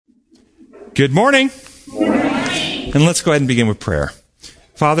Good morning. And let's go ahead and begin with prayer.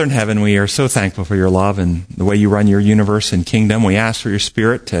 Father in heaven, we are so thankful for your love and the way you run your universe and kingdom. We ask for your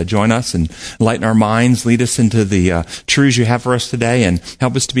Spirit to join us and lighten our minds, lead us into the truths you have for us today, and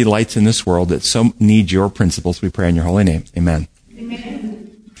help us to be lights in this world that so need your principles. We pray in your holy name. Amen.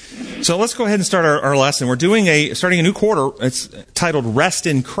 Amen. So let's go ahead and start our lesson. We're starting a new quarter. It's titled Rest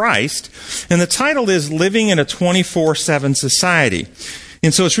in Christ. And the title is Living in a 24/7 Society.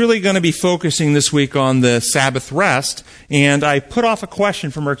 And so it's really going to be focusing this week on the Sabbath rest. And I put off a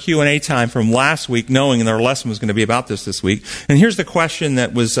question from our Q&A time from last week, knowing that our lesson was going to be about this week. And here's the question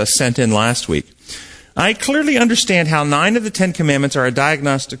that was sent in last week. I clearly understand how 9 of the 10 commandments are a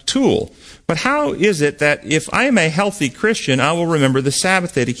diagnostic tool. But how is it that if I am a healthy Christian, I will remember the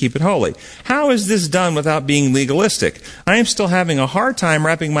Sabbath day to keep it holy? How is this done without being legalistic? I am still having a hard time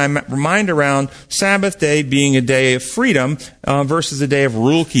wrapping my mind around Sabbath day being a day of freedom versus a day of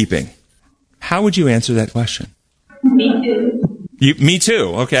rule keeping. How would you answer that question? Me too. Me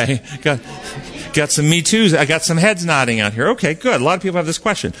too. Okay. Got some me too's. I got some heads nodding out here. Okay, good. A lot of people have this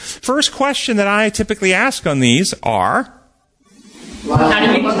question. First question that I typically ask on these are...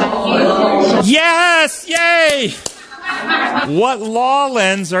 Yes! Yay! What law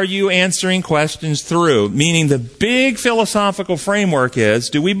lens are you answering questions through? Meaning the big philosophical framework is,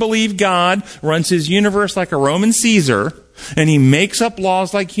 do we believe God runs his universe like a Roman Caesar, and he makes up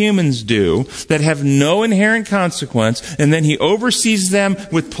laws like humans do that have no inherent consequence, and then he oversees them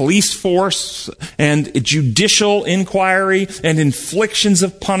with police force and judicial inquiry and inflictions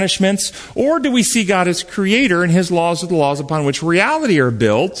of punishments? Or do we see God as creator and his laws are the laws upon which reality are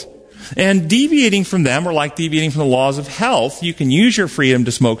built? And deviating from them are like deviating from the laws of health. You can use your freedom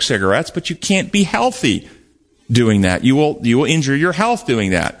to smoke cigarettes, but you can't be healthy doing that. You will injure your health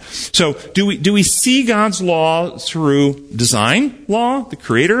doing that. So do we see God's law through design law, the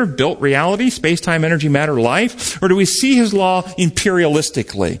creator, built reality, space, time, energy, matter, life? Or do we see his law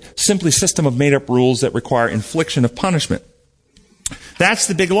imperialistically, simply system of made up rules that require infliction of punishment? That's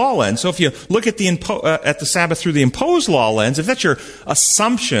the big law lens. So if you look at the Sabbath through the imposed law lens, if that's your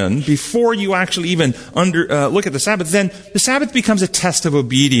assumption before you actually even look at the Sabbath, then the Sabbath becomes a test of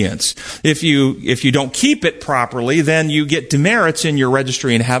obedience. If you don't keep it properly, then you get demerits in your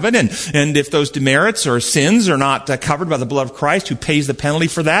registry in heaven, and if those demerits or sins are not covered by the blood of Christ, who pays the penalty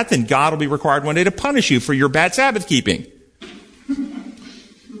for that, then God will be required one day to punish you for your bad Sabbath keeping.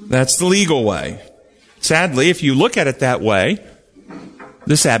 That's the legal way. Sadly, if you look at it that way,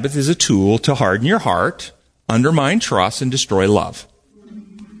 the Sabbath is a tool to harden your heart, undermine trust, and destroy love.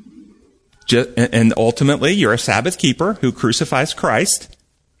 And ultimately, you're a Sabbath keeper who crucifies Christ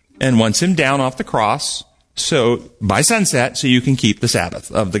and wants him down off the cross by sunset so you can keep the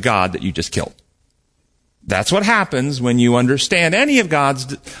Sabbath of the God that you just killed. That's what happens when you understand any of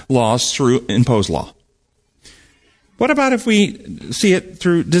God's laws through imposed law. What about if we see it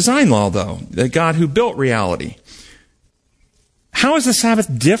through design law, though? The God who built reality. How is the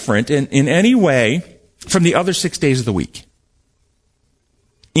Sabbath different in any way from the other 6 days of the week?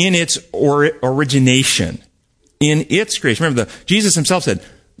 In its origination, in its creation. Remember, Jesus himself said,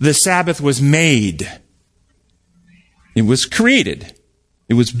 the Sabbath was made. It was created.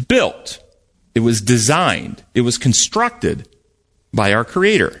 It was built. It was designed. It was constructed by our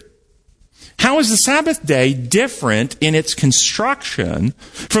Creator. How is the Sabbath day different in its construction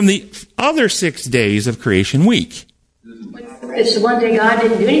from the other 6 days of creation week? It's the one day God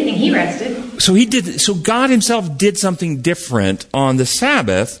didn't do anything, he rested. So God himself did something different on the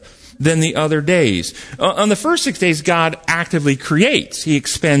Sabbath than the other days. On the first 6 days, God actively creates. He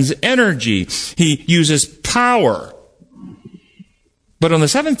expends energy. He uses power. But on the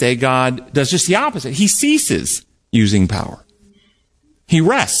seventh day, God does just the opposite. He ceases using power. He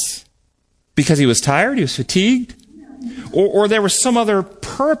rests because he was tired, he was fatigued, or there was some other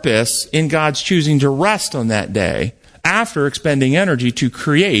purpose in God's choosing to rest on that day after expending energy to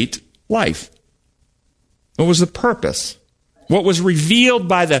create life. What was the purpose? What was revealed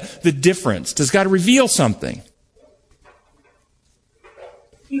by the difference? Does God reveal something?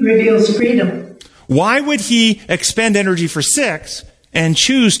 He reveals freedom. Why would he expend energy for 6 and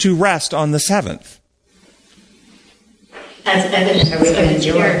choose to rest on the 7th? As evidence of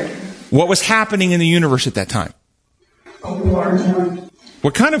enjoy. What was happening in the universe at that time? A war.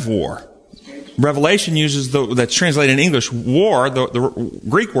 What kind of war? Revelation uses that's translated in English, war. The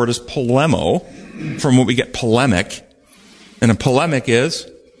Greek word is polemo, from what we get polemic. And a polemic is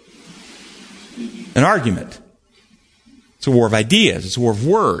an argument. It's a war of ideas. It's a war of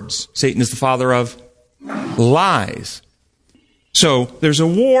words. Satan is the father of lies. So there's a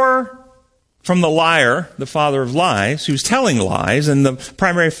war from the liar, the father of lies, who's telling lies, and the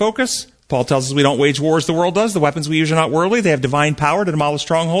primary focus, Paul tells us we don't wage war as the world does. The weapons we use are not worldly. They have divine power to demolish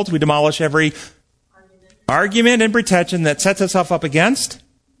strongholds. We demolish every argument and pretension that sets itself up against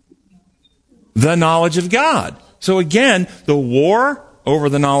the knowledge of God. So again, the war over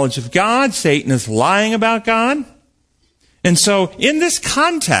the knowledge of God, Satan is lying about God. And so in this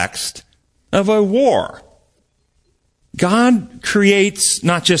context of a war, God creates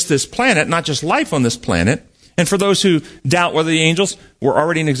not just this planet, not just life on this planet. And for those who doubt whether the angels were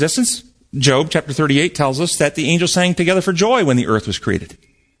already in existence, Job chapter 38 tells us that the angels sang together for joy when the earth was created.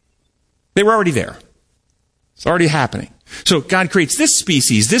 They were already there. It's already happening. So God creates this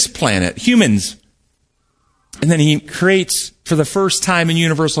species, this planet, humans. And then he creates, for the first time in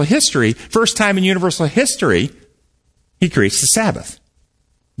universal history, he creates the Sabbath.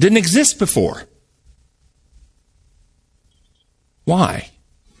 Didn't exist before. Why?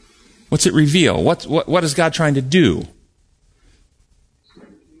 What's it reveal? What is God trying to do?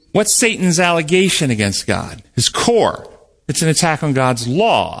 What's Satan's allegation against God? His core. It's an attack on God's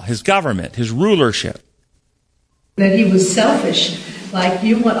law, his government, his rulership. That he was selfish. Like,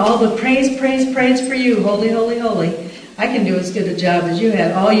 you want all the praise for you. Holy, holy, holy. I can do as good a job as you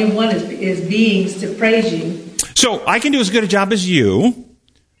have. All you want is beings to praise you. So, I can do as good a job as you.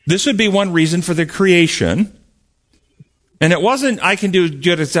 This would be one reason for the creation. And it wasn't, I can do as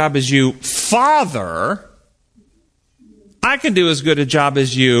good a job as you, Father. I can do as good a job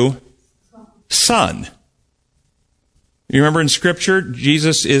as you, Son. You remember in Scripture,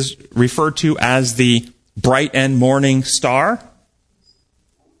 Jesus is referred to as the bright and morning star.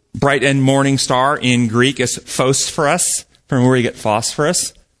 Bright and morning star in Greek is phosphorus, from where you get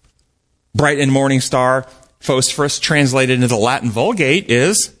phosphorus. Bright and morning star, phosphorus, translated into the Latin Vulgate,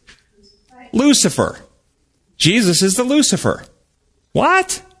 is Lucifer. Jesus is the Lucifer.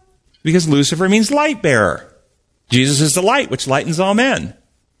 What? Because Lucifer means light bearer. Jesus is the light which lightens all men.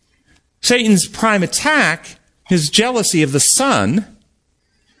 Satan's prime attack, his jealousy of the Son,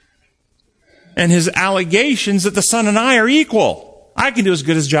 and his allegations that the Son and I are equal. I can do as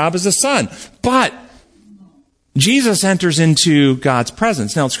good a job as the Son. But Jesus enters into God's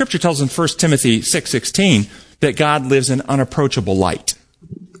presence. Now, Scripture tells in 1 Timothy 6:16 that God lives in unapproachable light.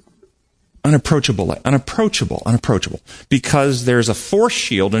 Unapproachable light. Unapproachable. Because there's a force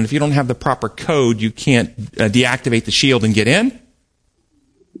shield, and if you don't have the proper code, you can't deactivate the shield and get in.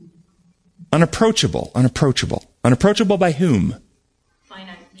 Unapproachable. Unapproachable by whom?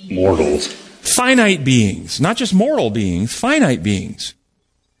 Finite beings. Mortals. Finite beings. Not just mortal beings, finite beings.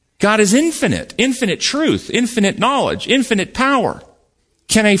 God is infinite. Infinite truth, infinite knowledge, infinite power.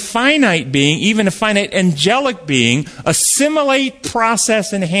 Can a finite being, even a finite angelic being, assimilate,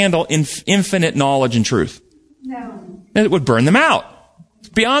 process, and handle infinite knowledge and truth? No. And it would burn them out. It's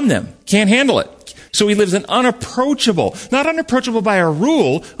beyond them. Can't handle it. So he lives in unapproachable. Not unapproachable by a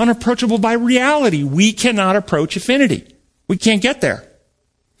rule, unapproachable by reality. We cannot approach infinity. We can't get there.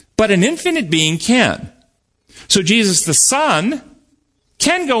 But an infinite being can. So Jesus the Son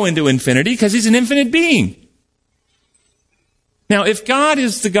can go into infinity because he's an infinite being. Now, if God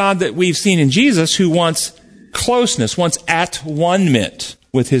is the God that we've seen in Jesus, who wants closeness, wants at-one-ment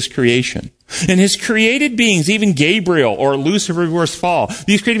with his creation, and his created beings, even Gabriel or Lucifer reverse fall,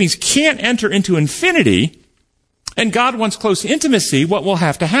 these created beings can't enter into infinity, and God wants close intimacy, what will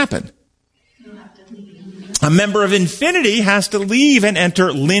have to happen? A member of infinity has to leave and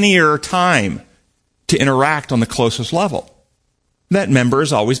enter linear time to interact on the closest level. That member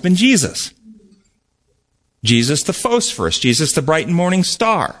has always been Jesus. Jesus the phosphorus, Jesus the bright and morning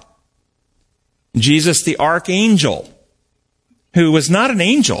star, Jesus the archangel, who was not an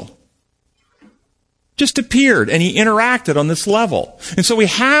angel, just appeared and he interacted on this level. And so we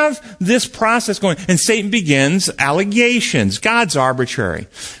have this process going, and Satan begins allegations. God's arbitrary.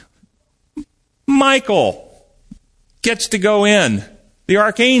 Michael gets to go in. The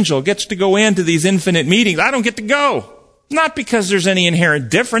archangel gets to go into these infinite meetings. I don't get to go. Not because there's any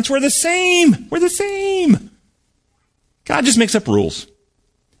inherent difference. We're the same. God just makes up rules.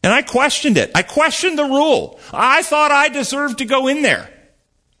 And I questioned it. I questioned the rule. I thought I deserved to go in there.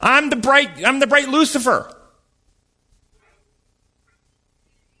 I'm the bright Lucifer.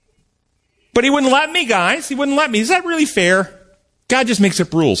 But he wouldn't let me, guys. He wouldn't let me. Is that really fair? God just makes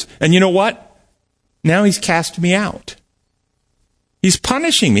up rules. And you know what? Now he's cast me out. He's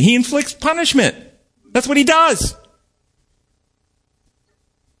punishing me. He inflicts punishment. That's what he does.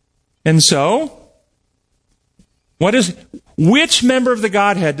 And so, which member of the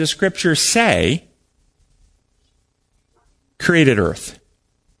Godhead does Scripture say created earth?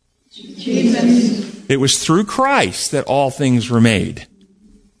 Jesus. It was through Christ that all things were made.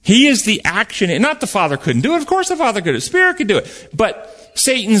 He is the action. Not the Father couldn't do it. Of course the Father could. The Spirit could do it. But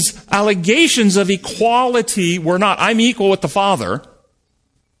Satan's allegations of equality were not, I'm equal with the Father.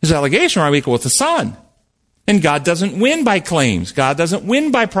 His allegation, I'm equal with the Son. And God doesn't win by claims. God doesn't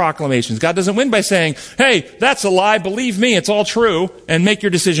win by proclamations. God doesn't win by saying, hey, that's a lie, believe me, it's all true, and make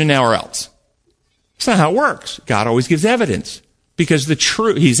your decision now or else. That's not how it works. God always gives evidence. Because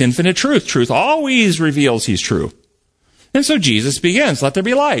He's infinite truth. Truth always reveals He's true. And so Jesus begins, let there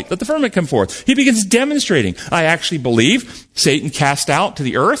be light. Let the firmament come forth. He begins demonstrating, I actually believe Satan cast out to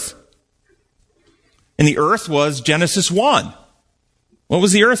the earth. And the earth was Genesis 1. What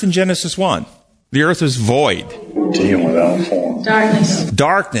was the earth in Genesis 1? The earth was void. Dim without form.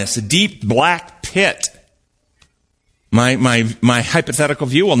 Darkness, a deep black pit. My hypothetical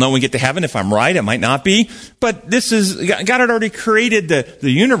view, well, no one get to heaven. If I'm right, it might not be. But God had already created the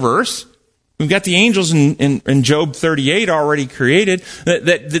universe. We've got the angels in Job 38 already created.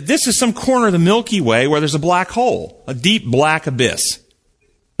 That this is some corner of the Milky Way where there's a black hole, a deep black abyss.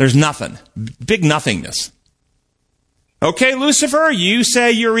 There's nothing. Big nothingness. Okay, Lucifer, you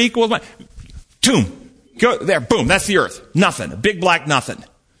say you're equal to Tomb. Go there, boom, that's the earth. Nothing. A big black nothing.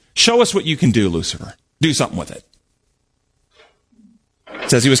 Show us what you can do, Lucifer. Do something with it. It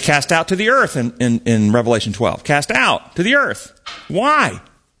says he was cast out to the earth in Revelation 12. Cast out to the earth. Why?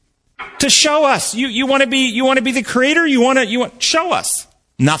 To show us. You want to be the creator? Show us.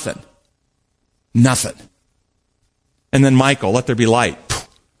 Nothing. And then Michael, let there be light.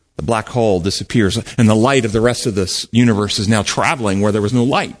 The black hole disappears, and the light of the rest of this universe is now traveling where there was no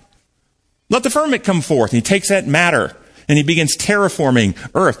light. Let the firmament come forth. And he takes that matter, and he begins terraforming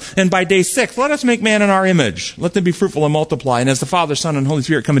earth. And by day 6, let us make man in our image. Let them be fruitful and multiply. And as the Father, Son, and Holy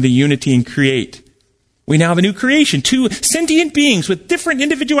Spirit come into unity and create, we now have a new creation. 2 sentient beings with different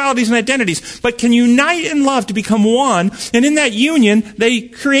individualities and identities, but can unite in love to become one. And in that union, they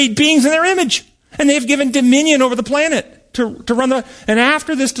create beings in their image. And they have given dominion over the planet to run and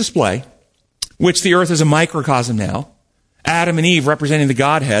after this display, which the earth is a microcosm now, Adam and Eve representing the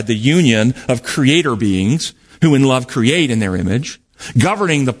Godhead, the union of creator beings who in love create in their image,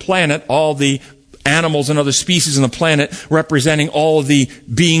 governing the planet, all the animals and other species on the planet representing all the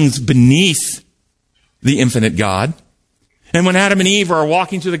beings beneath the infinite God. And when Adam and Eve are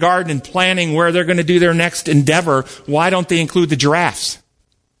walking through the garden and planning where they're going to do their next endeavor, why don't they include the giraffes,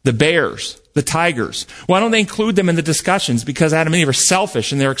 the bears, the tigers? Why don't they include them in the discussions? Because Adam and Eve are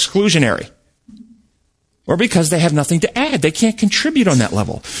selfish and they're exclusionary. Or because they have nothing to add. They can't contribute on that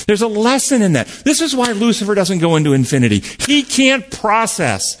level. There's a lesson in that. This is why Lucifer doesn't go into infinity. He can't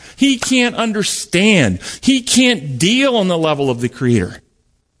process. He can't understand. He can't deal on the level of the Creator.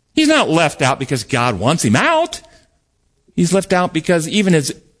 He's not left out because God wants him out. He's left out because even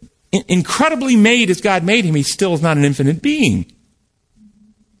as incredibly made as God made him, he still is not an infinite being.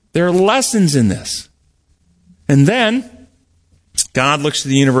 There are lessons in this. And then God looks to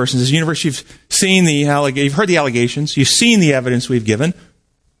the universe and says, universe, you've heard the allegations. You've seen the evidence we've given.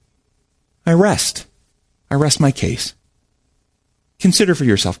 I rest my case. Consider for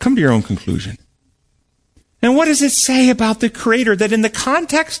yourself. Come to your own conclusion. And what does it say about the Creator? That in the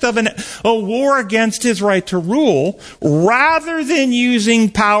context of a war against his right to rule, rather than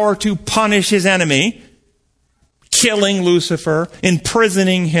using power to punish his enemy, killing Lucifer,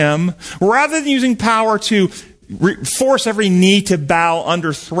 imprisoning him, rather than using power to force every knee to bow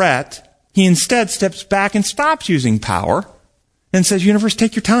under threat, he instead steps back and stops using power and says, universe,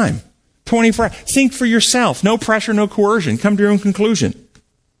 take your time. 24 hours. Think for yourself. No pressure, no coercion. Come to your own conclusion.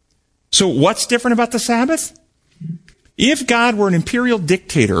 So what's different about the Sabbath? If God were an imperial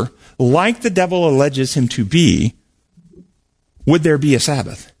dictator, like the devil alleges him to be, would there be a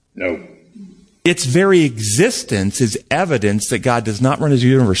Sabbath? No. Its very existence is evidence that God does not run his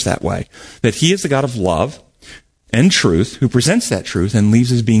universe that way. That he is the God of love and truth, who presents that truth and leaves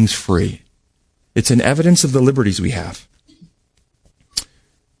his beings free. It's an evidence of the liberties we have.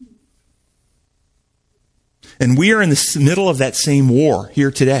 And we are in the middle of that same war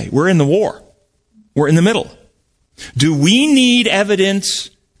here today. We're in the war. We're in the middle. Do we need evidence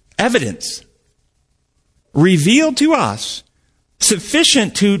revealed to us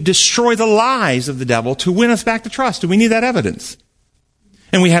sufficient to destroy the lies of the devil to win us back to trust? Do we need that evidence?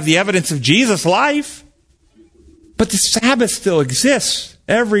 And we have the evidence of Jesus' life. But the Sabbath still exists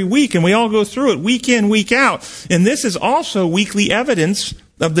every week, and we all go through it week in, week out. And this is also weekly evidence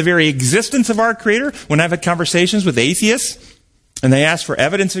of the very existence of our Creator. When I've had conversations with atheists, and they ask for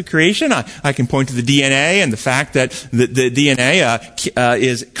evidence of creation, I can point to the DNA and the fact that the DNA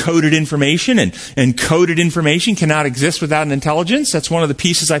is coded information, and coded information cannot exist without an intelligence. That's one of the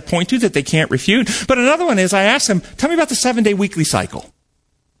pieces I point to that they can't refute. But another one is I ask them, tell me about the 7-day weekly cycle.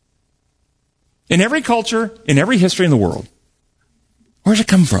 In every culture, in every history in the world, Where does it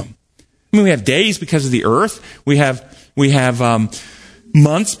come from? I mean, we have days because of the earth. We have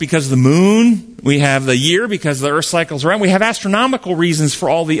months because of the moon. We have the year because the earth cycles around. We have astronomical reasons for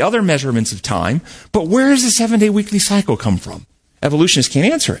all the other measurements of time. But where does the 7-day weekly cycle come from? Evolutionists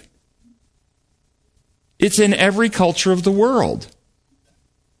can't answer it. It's in every culture of the world.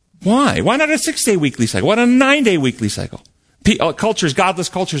 Why? Why not a 6-day weekly cycle? Why not a 9-day weekly cycle? Godless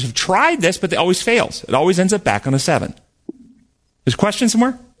cultures have tried this, but it always fails. It always ends up back on a 7. There's a question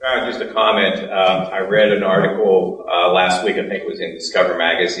somewhere? Just a comment. I read an article last week, I think it was in Discover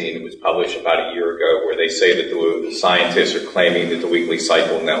Magazine. It was published about a year ago, where they say that the scientists are claiming that the weekly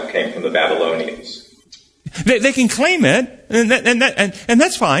cycle now came from the Babylonians. They can claim it, and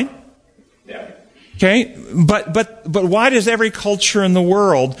that's fine. Yeah. Okay, but why does every culture in the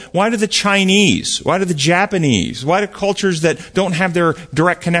world, why do the Chinese, why do the Japanese, why do cultures that don't have their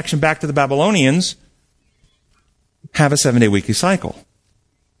direct connection back to the Babylonians have a 7-day weekly cycle?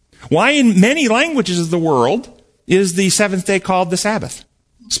 Why in many languages of the world is the 7th day called the Sabbath?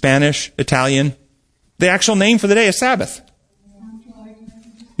 Spanish, Italian, the actual name for the day is Sabbath.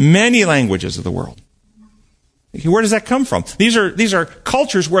 Many languages of the world. Where does that come from? These are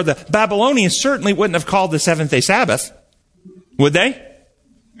cultures where the Babylonians certainly wouldn't have called the 7th day Sabbath. Would they?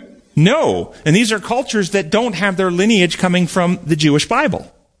 No. And these are cultures that don't have their lineage coming from the Jewish Bible.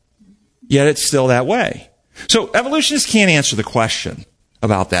 Yet it's still that way. So evolutionists can't answer the question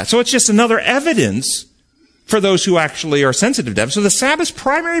about that. So it's just another evidence for those who actually are sensitive to it. So the Sabbath's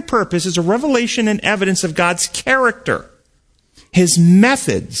primary purpose is a revelation and evidence of God's character, His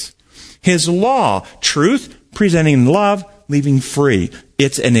methods, His law, truth, presenting love, leaving free.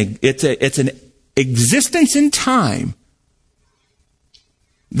 It's an existence in time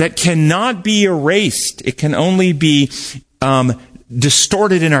that cannot be erased. It can only be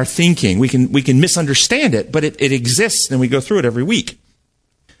distorted in our thinking. We can misunderstand it, but it exists, and we go through it every week.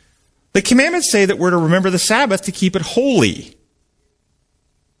 The commandments say that we're to remember the Sabbath to keep it holy.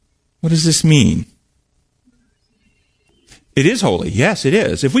 What does this mean? It is holy. Yes, it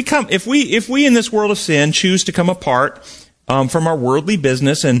is. If we in this world of sin choose to come apart from our worldly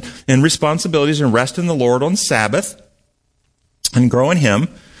business and responsibilities and rest in the Lord on Sabbath and grow in Him,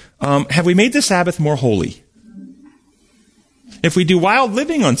 have we made the Sabbath more holy? If we do wild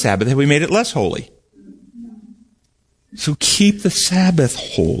living on Sabbath, have we made it less holy? So keep the Sabbath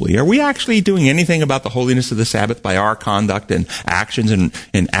holy. Are we actually doing anything about the holiness of the Sabbath by our conduct and actions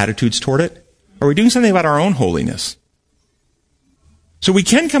and attitudes toward it? Are we doing something about our own holiness? So we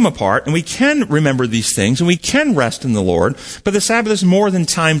can come apart, and we can remember these things, and we can rest in the Lord, but the Sabbath is more than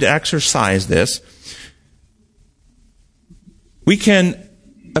time to exercise this. We can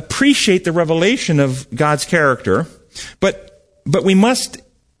appreciate the revelation of God's character, but we must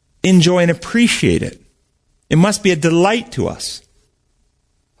enjoy and appreciate it. It must be a delight to us.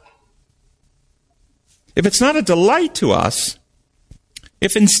 If it's not a delight to us,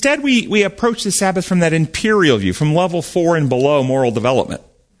 if instead we approach the Sabbath from that imperial view, from level 4 and below moral development,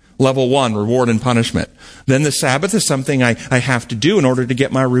 level 1, reward and punishment, then the Sabbath is something I have to do in order to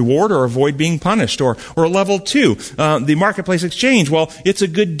get my reward or avoid being punished. Or level 2, the marketplace exchange, well, it's a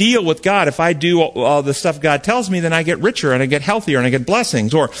good deal with God. If I do all the stuff God tells me, then I get richer and I get healthier and I get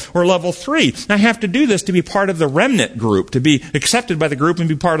blessings. Or level 3, I have to do this to be part of the remnant group, to be accepted by the group and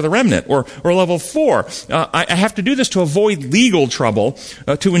be part of the remnant. Or level 4, I have to do this to avoid legal trouble,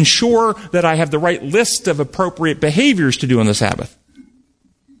 to ensure that I have the right list of appropriate behaviors to do on the Sabbath.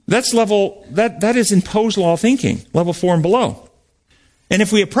 That's that is imposed law thinking, level 4 and below. And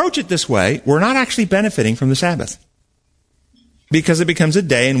if we approach it this way, we're not actually benefiting from the Sabbath, because it becomes a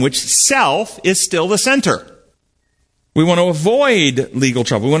day in which self is still the center. We want to avoid legal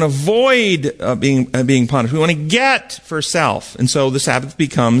trouble. We want to avoid being punished. We want to get for self. And so the Sabbath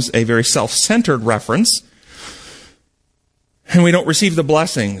becomes a very self-centered reference, and we don't receive the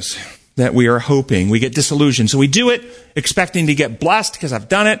blessings that we are hoping. We get disillusioned. So we do it expecting to get blessed because I've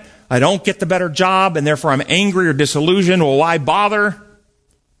done it. I don't get the better job, and therefore I'm angry or disillusioned. Well, why bother?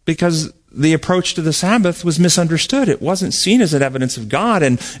 Because the approach to the Sabbath was misunderstood. It wasn't seen as an evidence of God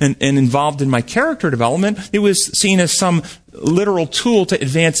and involved in my character development. It was seen as some literal tool to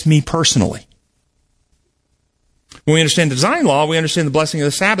advance me personally. When we understand design law, we understand the blessing of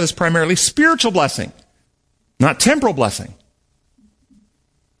the Sabbath is primarily spiritual blessing, not temporal blessing.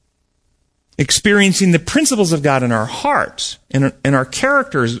 Experiencing the principles of God in our hearts, and our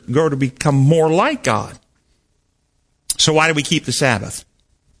characters grow to become more like God. So why do we keep the Sabbath?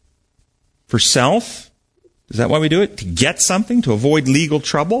 For self, Is that why we do it? To get something, to avoid legal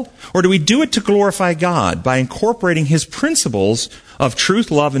trouble? Or do we do it to glorify God by incorporating His principles of truth,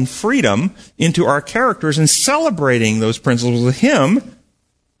 love, and freedom into our characters and celebrating those principles with Him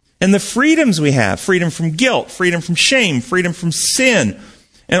and the freedoms we have? Freedom from guilt, freedom from shame, freedom from sin.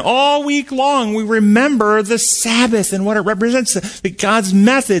 And all week long we remember the Sabbath and what it represents, that God's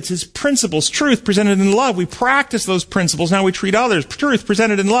methods, His principles, truth presented in love. We practice those principles, how we treat others, truth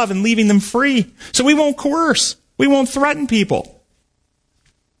presented in love, and leaving them free. So we won't coerce. We won't threaten people.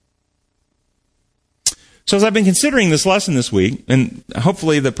 So as I've been considering this lesson this week, and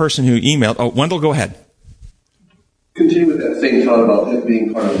hopefully the person who emailed, Wendell, go ahead. Continue with that same thought about it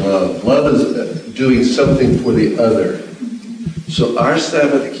being part of love. Love is doing something for the other. So our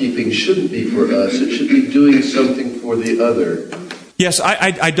Sabbath keeping shouldn't be for us. It should be doing something for the other. Yes,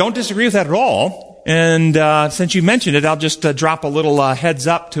 I don't disagree with that at all. And since you mentioned it, I'll just drop a little heads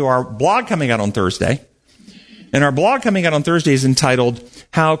up to our blog coming out on Thursday. And our blog coming out on Thursday is entitled,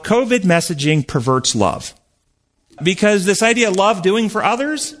 How COVID Messaging Perverts Love. Because this idea of love doing for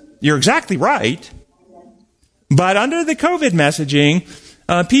others, you're exactly right. But under the COVID messaging,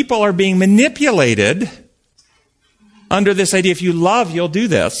 people are being manipulated under this idea, if you love, you'll do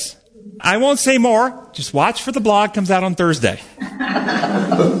this. I won't say more. Just watch for the blog, comes out on Thursday.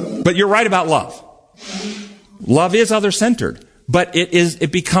 But you're right about love. Love is other-centered. But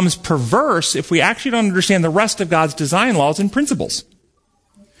it becomes perverse if we actually don't understand the rest of God's design laws and principles.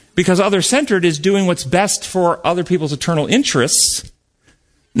 Because other-centered is doing what's best for other people's eternal interests,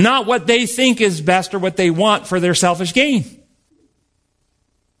 not what they think is best or what they want for their selfish gain.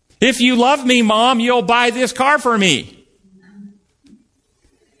 If you love me, Mom, you'll buy this car for me.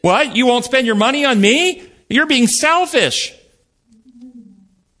 What? You won't spend your money on me? You're being selfish.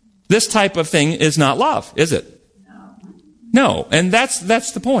 This type of thing is not love, is it? No. And that's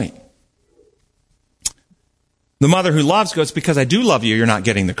the point. The mother who loves goes, because I do love you, you're not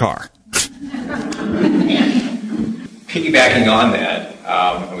getting the car. Piggybacking on that,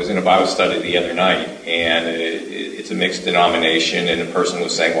 I was in a Bible study the other night, and it's a mixed denomination, and a person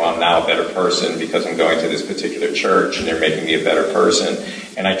was saying, well, I'm now a better person because I'm going to this particular church, and they're making me a better person.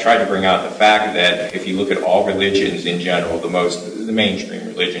 And I tried to bring out the fact that if you look at all religions in general, the mainstream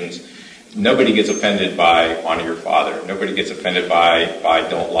religions, nobody gets offended by honor your father. Nobody gets offended by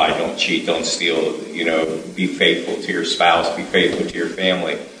don't lie, don't cheat, don't steal, be faithful to your spouse, be faithful to your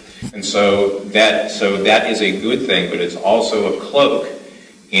family. And so that is a good thing, but it's also a cloak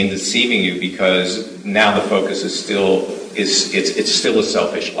in deceiving you, because now the focus is still a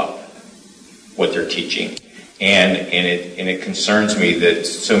selfish love, what they're teaching. And it concerns me that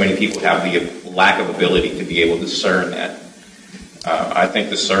so many people have the lack of ability to be able to discern that. I think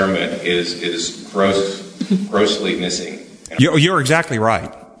discernment is grossly missing. You're exactly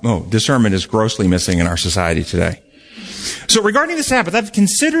right. Discernment is grossly missing in our society today. So regarding the Sabbath, I've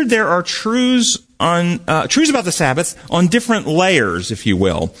considered there are truths about the Sabbath on different layers, if you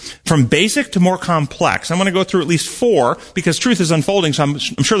will, from basic to more complex. I'm going to go through at least 4 because truth is unfolding, so I'm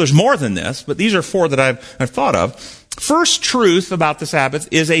sure there's more than this, but these are 4 that I've thought of. First truth about the Sabbath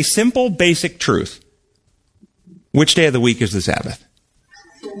is a simple, basic truth. Which day of the week is the Sabbath?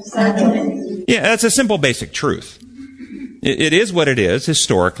 Saturday. Yeah, that's a simple, basic truth. It is what it is,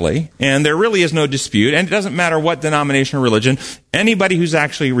 historically, and there really is no dispute, and it doesn't matter what denomination or religion. Anybody who's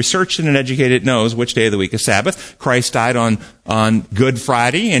actually researched it and educated knows which day of the week is Sabbath. Christ died on Good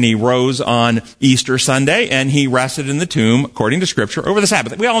Friday, and He rose on Easter Sunday, and He rested in the tomb, according to Scripture, over the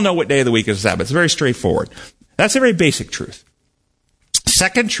Sabbath. We all know what day of the week is Sabbath. It's very straightforward. That's a very basic truth.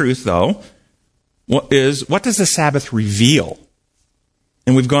 Second truth, though, what does the Sabbath reveal?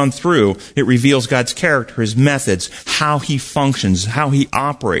 And we've gone through, it reveals God's character, His methods, how He functions, how He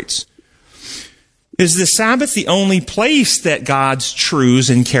operates. Is the Sabbath the only place that God's truths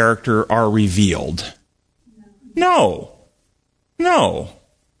and character are revealed? No. No,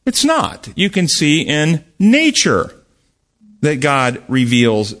 it's not. You can see in nature that God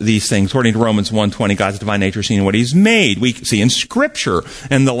reveals these things. According to Romans 1:20, God's divine nature seen in what He's made. We see in Scripture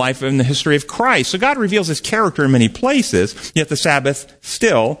and the life and the history of Christ. So God reveals His character in many places, yet the Sabbath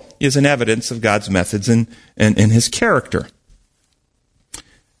still is an evidence of God's methods and His character.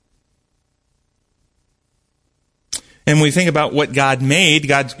 And when we think about what God made,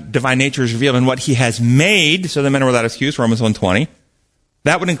 God's divine nature is revealed in what He has made, so the men are without excuse, Romans 1:20.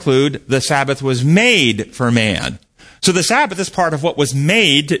 That would include the Sabbath was made for man. So the Sabbath is part of what was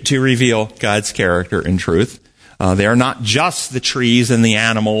made to reveal God's character and truth. They are not just the trees and the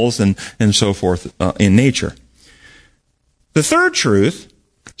animals and so forth in nature. The third truth,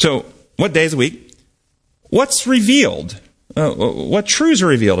 so what days of the week? What's revealed? What truths are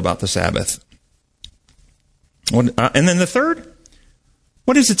revealed about the Sabbath? And then the third,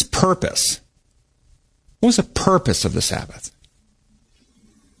 what is its purpose? What was the purpose of the Sabbath?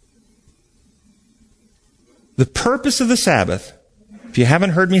 The purpose of the Sabbath, if you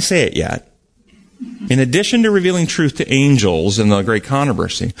haven't heard me say it yet, in addition to revealing truth to angels in the great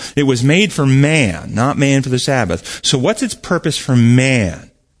controversy, it was made for man, not man for the Sabbath. So what's its purpose for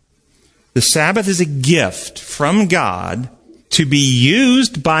man? The Sabbath is a gift from God to be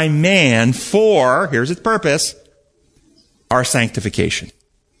used by man for, here's its purpose, our sanctification.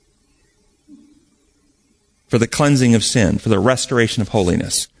 For the cleansing of sin, for the restoration of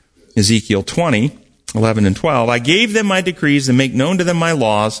holiness. Ezekiel 20, 11 and 12. I gave them my decrees and make known to them my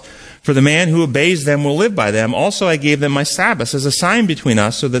laws. For the man who obeys them will live by them. Also I gave them my Sabbaths as a sign between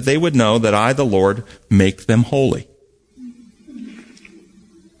us so that they would know that I, the Lord, make them holy.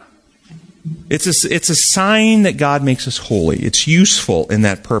 It's a sign that God makes us holy. It's useful in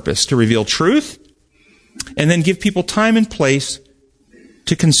that purpose to reveal truth and then give people time and place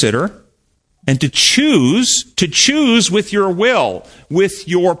to consider and to choose with your will, with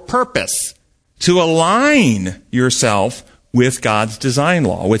your purpose, to align yourself with God's design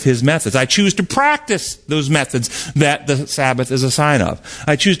law, with His methods. I choose to practice those methods that the Sabbath is a sign of.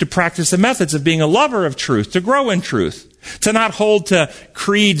 I choose to practice the methods of being a lover of truth, to grow in truth, to not hold to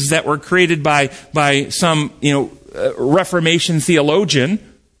creeds that were created by some, Reformation theologian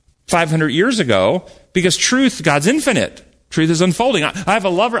 500 years ago, because truth, God's infinite. Truth is unfolding. I have a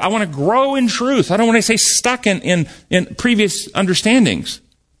lover. I want to grow in truth. I don't want to stay stuck in previous understandings.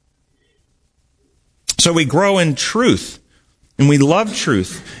 So we grow in truth, and we love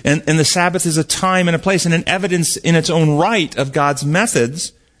truth. And the Sabbath is a time and a place and an evidence in its own right of God's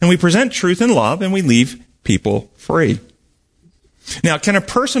methods. And we present truth and love, and we leave people free. Now, can a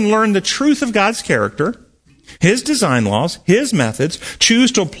person learn the truth of God's character, His design laws, His methods,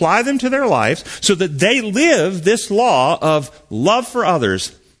 choose to apply them to their lives so that they live this law of love for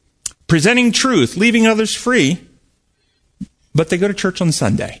others, presenting truth, leaving others free, but they go to church on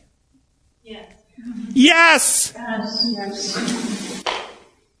Sunday? Yes! Yes!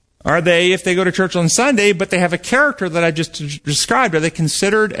 Are they, if they go to church on Sunday, but they have a character that I just described, are they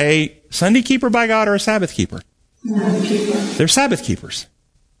considered a Sunday keeper by God or a Sabbath keeper? Sabbath keeper. They're Sabbath keepers.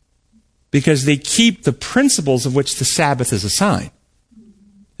 Because they keep the principles of which the Sabbath is a sign.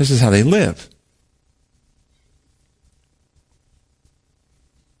 This is how they live.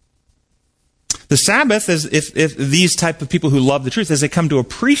 The Sabbath is, if these type of people who love the truth, as they come to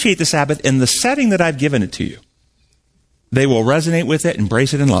appreciate the Sabbath in the setting that I've given it to you, they will resonate with it,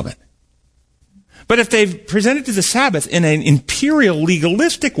 embrace it, and love it. But if they've presented to the Sabbath in an imperial,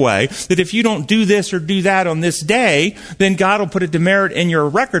 legalistic way, that if you don't do this or do that on this day, then God will put a demerit in your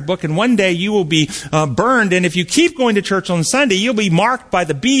record book, and one day you will be burned, and if you keep going to church on Sunday, you'll be marked by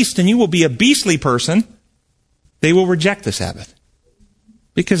the beast, and you will be a beastly person, they will reject the Sabbath.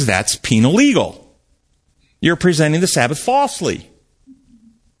 Because that's penal legal. You're presenting the Sabbath falsely.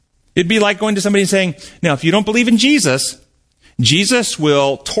 It'd be like going to somebody and saying, now, if you don't believe in Jesus, Jesus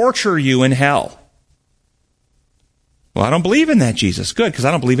will torture you in hell. Well, I don't believe in that Jesus. Good, because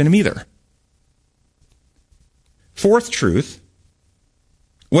I don't believe in Him either. Fourth truth,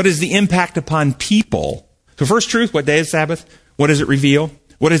 what is the impact upon people? So first truth, what day is Sabbath? What does it reveal?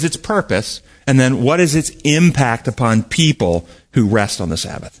 What is its purpose? And then what is its impact upon people who rest on the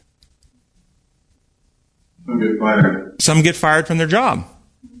Sabbath? Some get fired. Some get fired from their job.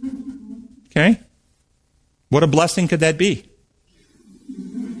 Okay? What a blessing could that be?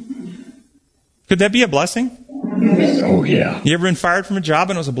 Could that be a blessing? Oh, yeah. You ever been fired from a job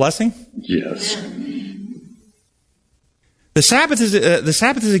and it was a blessing? Yes. The Sabbath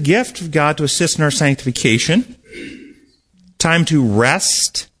is a gift of God to assist in our sanctification. Time to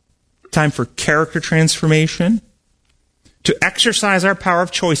rest. Time for character transformation. To exercise our power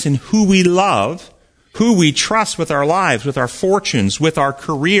of choice in who we love, who we trust with our lives, with our fortunes, with our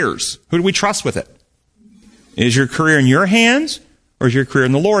careers. Who do we trust with it? Is your career in your hands or is your career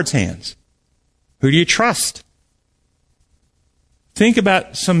in the Lord's hands? Who do you trust? Think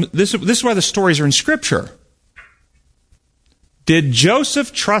about this is why the stories are in Scripture. Did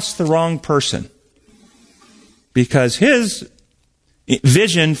Joseph trust the wrong person? Because his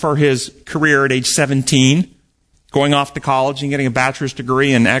vision for his career at age 17, going off to college and getting a bachelor's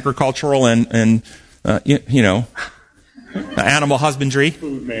degree in agricultural and animal husbandry.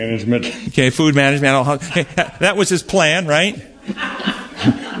 Food management. Okay, food management. That was his plan, right?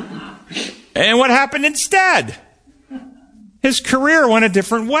 And what happened instead? His career went a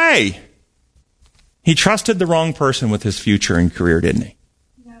different way. He trusted the wrong person with his future and career, didn't he?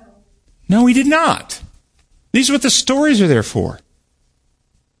 No, he did not. These are what the stories are there for.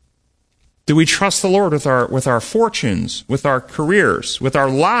 Do we trust the Lord with our fortunes, with our careers, with our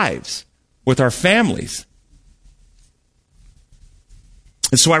lives, with our families?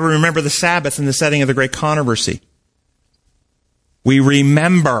 That's why we remember the Sabbath in the setting of the great controversy. We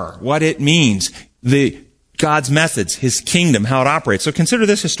remember what it means, God's methods, His kingdom, how it operates. So consider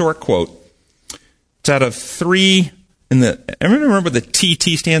this historic quote. It's out of remember what the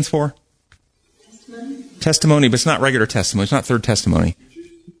TT stands for? Testimony, but it's not regular testimony. It's not third testimony.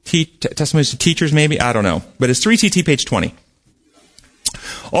 Testimonies to teachers, maybe? I don't know. But it's 3TT, page 20.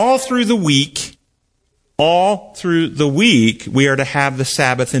 All through the week, we are to have the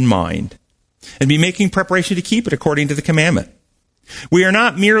Sabbath in mind and be making preparation to keep it according to the commandment. We are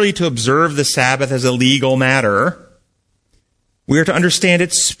not merely to observe the Sabbath as a legal matter. We are to understand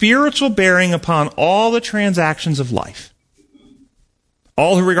its spiritual bearing upon all the transactions of life.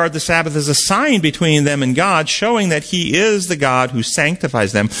 All who regard the Sabbath as a sign between them and God, showing that He is the God who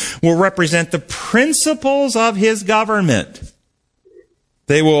sanctifies them, will represent the principles of His government.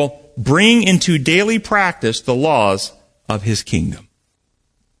 They will bring into daily practice the laws of His kingdom.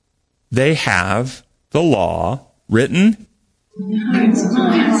 They have the law written. That's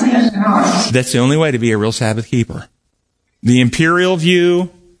the only way to be a real Sabbath keeper. The imperial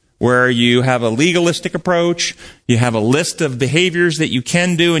view, where you have a legalistic approach, you have a list of behaviors that you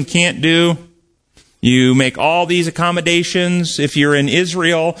can do and can't do. You make all these accommodations. If you're in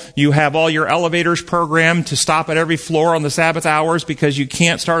Israel, you have all your elevators programmed to stop at every floor on the Sabbath hours because you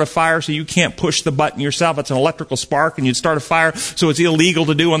can't start a fire, so you can't push the button yourself. It's an electrical spark, and you'd start a fire, so it's illegal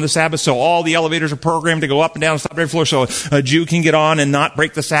to do on the Sabbath. So all the elevators are programmed to go up and down and stop at every floor, so a Jew can get on and not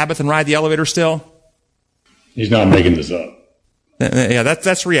break the Sabbath and ride the elevator still. He's not making this up. Yeah,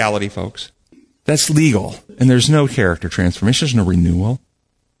 that's reality, folks. That's legal. And there's no character transformation. There's no renewal.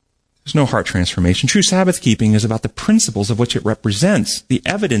 There's no heart transformation. True Sabbath keeping is about the principles of which it represents, the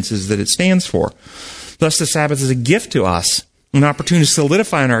evidences that it stands for. Thus, the Sabbath is a gift to us, an opportunity to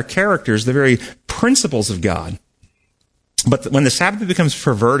solidify in our characters the very principles of God. But when the Sabbath becomes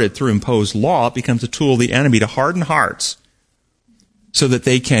perverted through imposed law, it becomes a tool of the enemy to harden hearts so that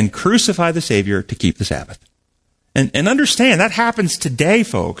they can crucify the Savior to keep the Sabbath. And understand, that happens today,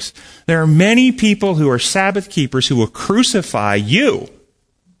 folks. There are many people who are Sabbath keepers who will crucify you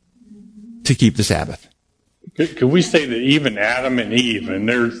to keep the Sabbath. Could we say that even Adam and Eve, and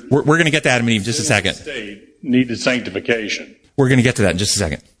we're going to get to Adam and Eve in just a second. Needed sanctification. We're going to get to that in just a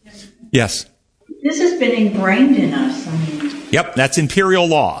second. Yes? This has been ingrained in us. Yep, that's imperial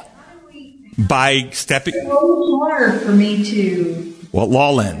law. By stepping... It's so hard for me to... What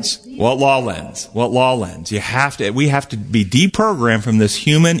law lens? We have to be deprogrammed from this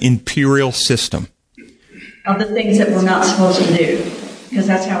human imperial system. Of the things that we're not supposed to do. Because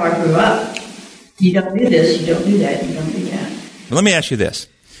that's how I grew up. You don't do this, you don't do that, you don't do that. Let me ask you this.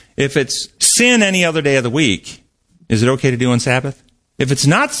 If it's sin any other day of the week, is it okay to do on Sabbath? If it's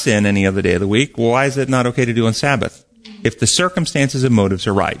not sin any other day of the week, well, why is it not okay to do on Sabbath? If the circumstances and motives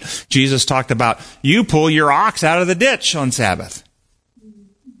are right. Jesus talked about, you pull your ox out of the ditch on Sabbath.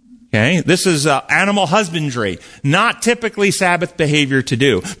 Okay, this is animal husbandry, not typically Sabbath behavior to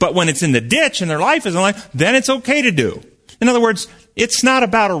do. But when it's in the ditch and their life is in life, then it's okay to do. In other words, it's not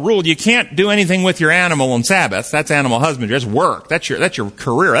about a rule. You can't do anything with your animal on Sabbath. That's animal husbandry. That's work. That's your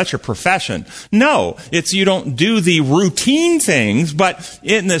career. That's your profession. No, it's you don't do the routine things, but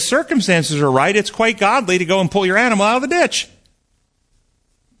in the circumstances are right, it's quite godly to go and pull your animal out of the ditch.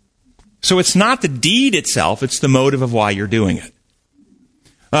 So it's not the deed itself, it's the motive of why you're doing it.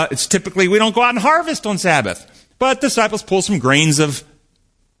 It's typically, we don't go out and harvest on Sabbath. But disciples pull some heads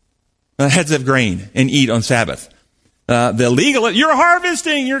of grain and eat on Sabbath. The legal, you're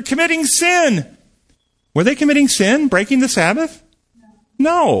harvesting, you're committing sin. Were they committing sin, breaking the Sabbath?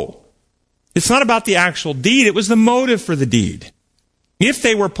 No. It's not about the actual deed, it was the motive for the deed. If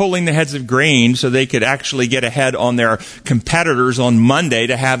they were pulling the heads of grain so they could actually get ahead on their competitors on Monday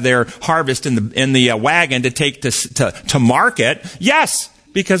to have their harvest in the wagon to take to market, yes,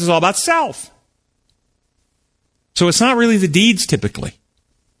 because it's all about self. So it's not really the deeds typically.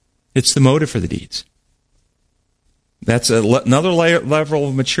 It's the motive for the deeds. That's another level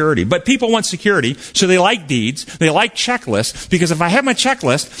of maturity. But people want security, so they like deeds. They like checklists, because if I have my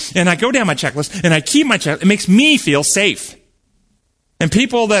checklist, and I go down my checklist, and I keep my checklist, it makes me feel safe. And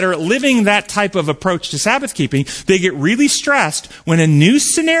people that are living that type of approach to Sabbath keeping, they get really stressed when a new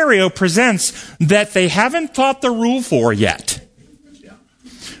scenario presents that they haven't thought the rule for yet.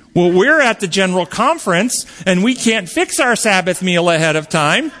 Well, we're at the general conference, and we can't fix our Sabbath meal ahead of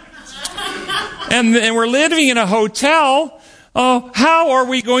time. And we're living in a hotel Oh, how are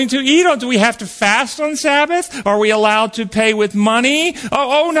we going to eat? Do we have to fast on Sabbath? Are we allowed to pay with money?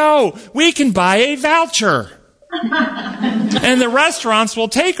 Oh no, we can buy a voucher. And the restaurants will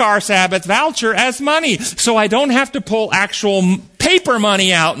take our Sabbath voucher as money. So I don't have to pull actual paper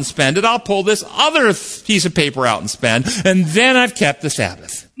money out and spend it. I'll pull this other piece of paper out and spend. And then I've kept the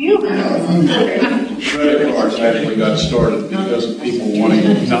Sabbath. Credit cards actually got started because of people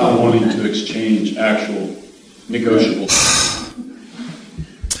not wanting to exchange actual negotiables.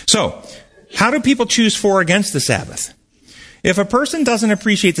 So, how do people choose for or against the Sabbath? If a person doesn't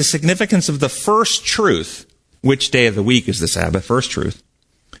appreciate the significance of the first truth, which day of the week is the Sabbath, first truth,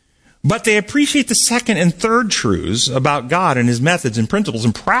 but they appreciate the second and third truths about God and His methods and principles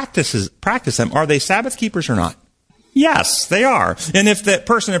and practice them, are they Sabbath keepers or not? Yes, they are. And if that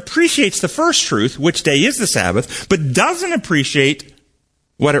person appreciates the first truth, which day is the Sabbath, but doesn't appreciate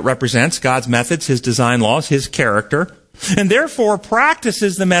what it represents, God's methods, His design laws, His character, and therefore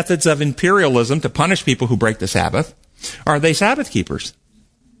practices the methods of imperialism to punish people who break the Sabbath, are they Sabbath keepers?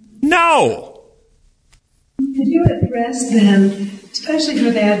 No! Could you address then, especially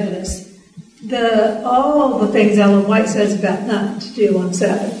for the Adventists, all the things Ellen White says about not to do on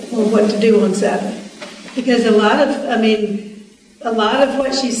Sabbath, or what to do on Sabbath? Because a lot of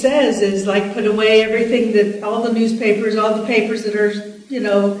what she says is like put away everything that, all the newspapers, all the papers that are,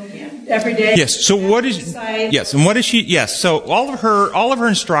 every day. Yes. So what is? Yes. And what is she? Yes. So all of her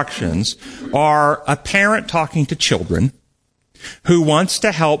instructions are a parent talking to children who wants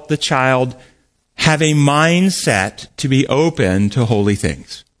to help the child have a mindset to be open to holy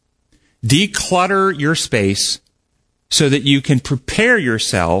things. Declutter your space so that you can prepare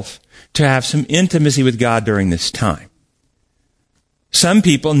yourself to have some intimacy with God during this time. Some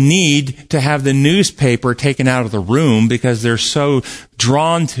people need to have the newspaper taken out of the room because they're so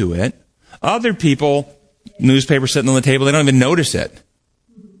drawn to it. Other people, newspaper sitting on the table, they don't even notice it.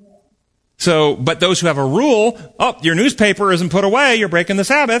 So, but those who have a rule, your newspaper isn't put away, you're breaking the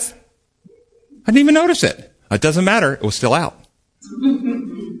Sabbath. I didn't even notice it. It doesn't matter. It was still out.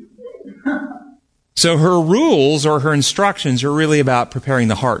 So her rules or her instructions are really about preparing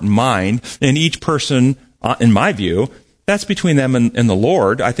the heart and mind. And each person, in my view, that's between them and the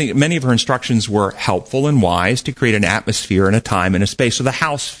Lord. I think many of her instructions were helpful and wise to create an atmosphere and a time and a space. So the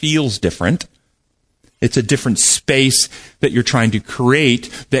house feels different. It's a different space that you're trying to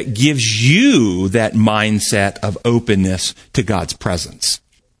create that gives you that mindset of openness to God's presence.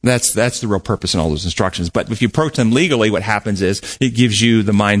 That's the real purpose in all those instructions. But if you approach them legally, what happens is it gives you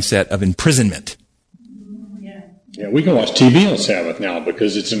the mindset of imprisonment. Yeah, we can watch TV on Sabbath now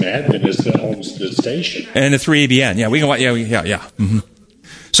because it's an Adventist that owns the station. And a 3ABN. Yeah, we can watch. Yeah. Mm-hmm.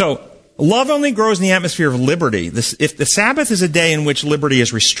 So, love only grows in the atmosphere of liberty. If the Sabbath is a day in which liberty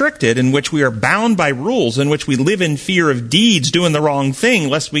is restricted, in which we are bound by rules, in which we live in fear of deeds, doing the wrong thing,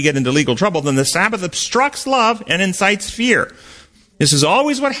 lest we get into legal trouble, then the Sabbath obstructs love and incites fear. This is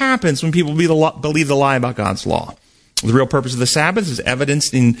always what happens when people believe the lie about God's law. The real purpose of the Sabbath is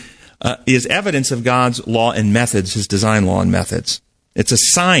evidence of God's law and methods, His design law and methods. It's a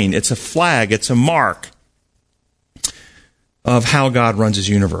sign, it's a flag, it's a mark of how God runs His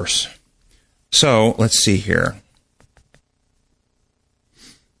universe. So, let's see here.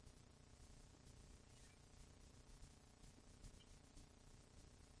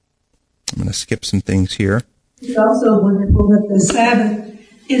 I'm going to skip some things here. It's also wonderful that the Sabbath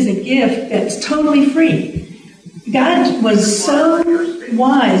is a gift that's totally free. God was so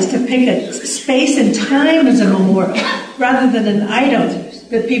wise to pick a space and time as a memorial rather than an item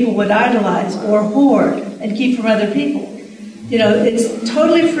that people would idolize or hoard and keep from other people. It's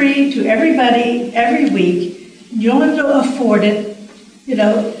totally free to everybody every week. You don't have to afford it.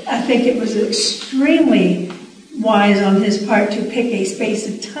 I think it was extremely wise on His part to pick a space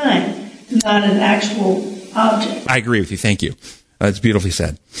and time, not an actual object. I agree with you. Thank you. It's beautifully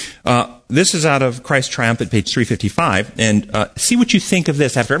said. This is out of Christ's Triumph at page 355. And see what you think of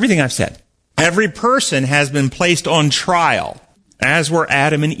this after everything I've said. Every person has been placed on trial, as were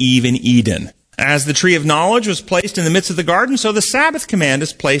Adam and Eve in Eden. As the tree of knowledge was placed in the midst of the garden, so the Sabbath command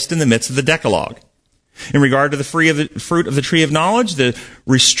is placed in the midst of the Decalogue. In regard to the fruit of the tree of knowledge, the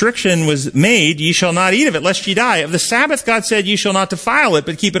restriction was made, ye shall not eat of it, lest ye die. Of the Sabbath, God said, ye shall not defile it,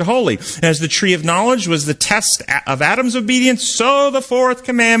 but keep it holy. As the tree of knowledge was the test of Adam's obedience, so the fourth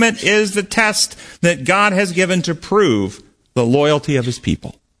commandment is the test that God has given to prove the loyalty of His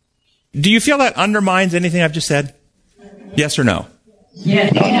people. Do you feel that undermines anything I've just said? Yes or no?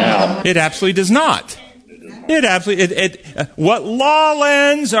 Yeah. It absolutely does not. What law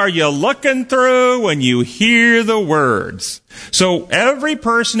lens are you looking through when you hear the words? So every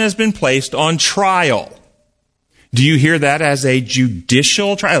person has been placed on trial. Do you hear that as a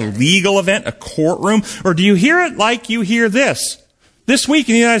judicial trial, a legal event, a courtroom? Or do you hear it like you hear this? This week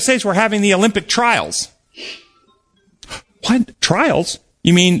in the United States, we're having the Olympic trials. What? Trials?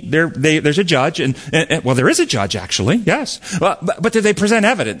 You mean there's a judge, and well, there is a judge, actually, yes. But do they present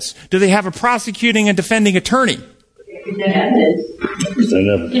evidence? Do they have a prosecuting and defending attorney? Present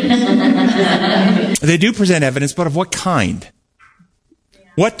evidence. They do present evidence, but of what kind?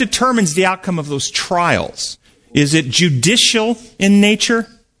 What determines the outcome of those trials? Is it judicial in nature?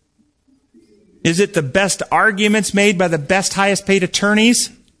 Is it the best arguments made by the best, highest paid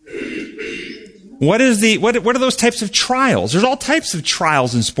attorneys? What are those types of trials? There's all types of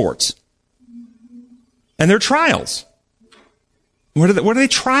trials in sports. And they're trials. What are they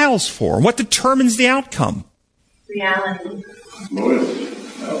trials for? What determines the outcome? Reality. Loyalty.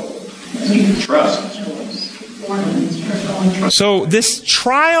 Trust. So this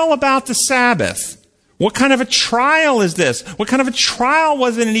trial about the Sabbath, what kind of a trial is this? What kind of a trial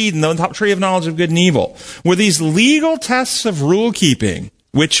was it in Eden, the tree of knowledge of good and evil? Were these legal tests of rule keeping,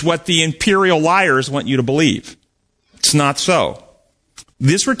 which what the imperial liars want you to believe? It's not so.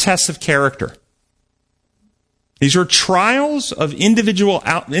 These were tests of character. These were trials of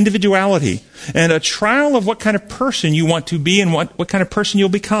individuality, and a trial of what kind of person you want to be and what kind of person you'll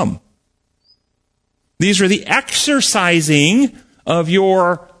become. These are the exercising of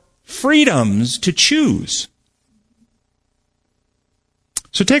your freedoms to choose.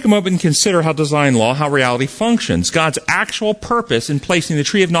 So take a moment and consider how design law, how reality functions, God's actual purpose in placing the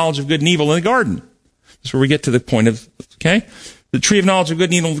tree of knowledge of good and evil in the garden. That's where we get to the point of, the tree of knowledge of good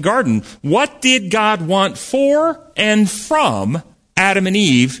and evil in the garden. What did God want for and from Adam and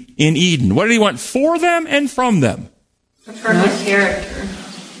Eve in Eden? What did he want for them and from them? A perfect character.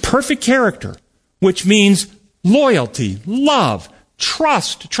 Perfect character, which means loyalty, love,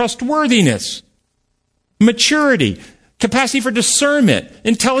 trust, trustworthiness, maturity, capacity for discernment,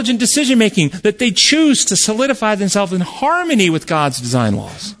 intelligent decision-making, that they choose to solidify themselves in harmony with God's design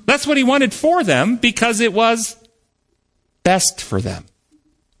laws. That's what he wanted for them because it was best for them.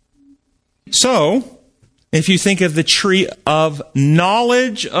 So, if you think of the tree of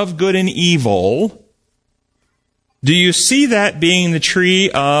knowledge of good and evil, do you see that being the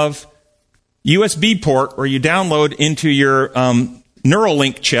tree of USB port where you download into your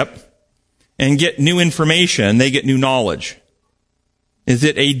Neuralink chip and get new information, they get new knowledge? Is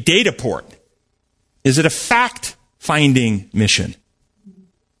it a data port? Is it a fact-finding mission?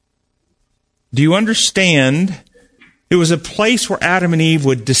 Do you understand? It was a place where Adam and Eve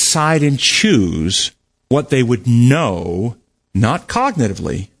would decide and choose what they would know, not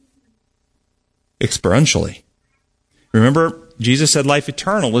cognitively, experientially. Remember, Jesus said life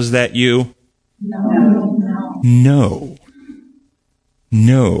eternal is that you know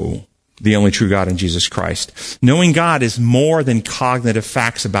the only true God in Jesus Christ. Knowing God is more than cognitive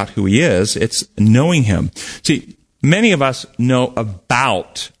facts about who he is. It's knowing him. See, many of us know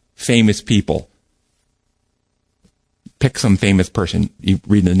about famous people. Pick some famous person you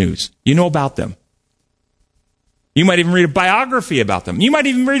read in the news. You know about them. You might even read a biography about them. You might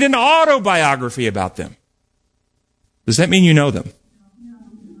even read an autobiography about them. Does that mean you know them?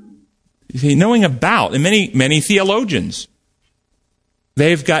 You see, knowing about, and many theologians,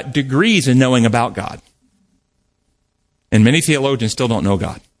 they've got degrees in knowing about God. And many theologians still don't know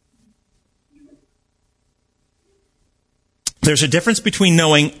God. There's a difference between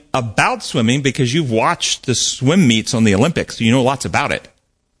knowing about swimming, because you've watched the swim meets on the Olympics, so you know lots about it.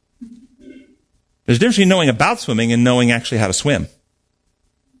 There's a difference between knowing about swimming and knowing actually how to swim.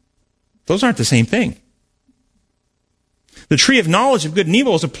 Those aren't the same thing. The tree of knowledge of good and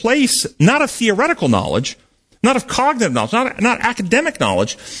evil is a place not of theoretical knowledge, not of cognitive knowledge, not academic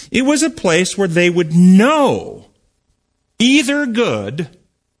knowledge. It was a place where they would know either good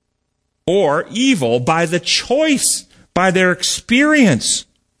or evil by the choice, by their experience,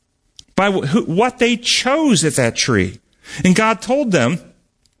 by what they chose at that tree. And God told them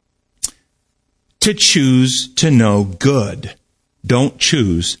to choose to know good. Don't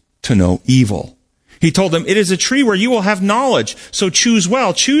choose to know evil. He told them, it is a tree where you will have knowledge, so choose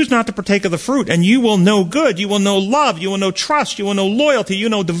well. Choose not to partake of the fruit, and you will know good. You will know love. You will know trust. You will know loyalty. You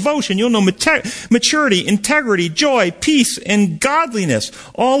will know devotion. You will know maturity, integrity, joy, peace, and godliness.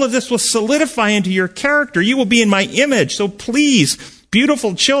 All of this will solidify into your character. You will be in my image. So please,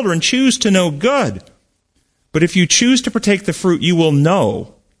 beautiful children, choose to know good. But if you choose to partake the fruit, you will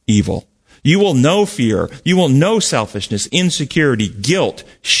know evil. You will know fear. You will know selfishness, insecurity, guilt,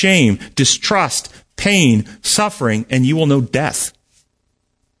 shame, distrust, pain, suffering, and you will know death.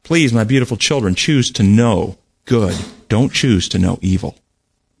 Please, my beautiful children, choose to know good. Don't choose to know evil.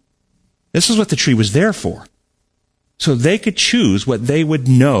 This is what the tree was there for. so they could choose what they would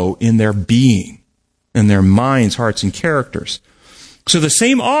know in their being, in their minds, hearts, and characters. So the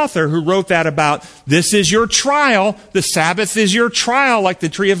same author who wrote that about, this is your trial, the Sabbath is your trial, like the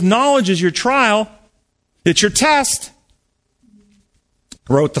tree of knowledge is your trial, it's your test,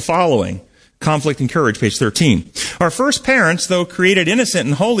 wrote the following, Conflict and Courage, page 13. Our first parents, though created innocent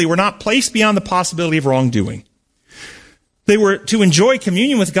and holy, were not placed beyond the possibility of wrongdoing. They were to enjoy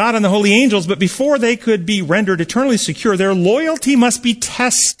communion with God and the holy angels, but before they could be rendered eternally secure, their loyalty must be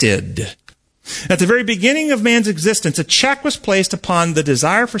tested. At the very beginning of man's existence, a check was placed upon the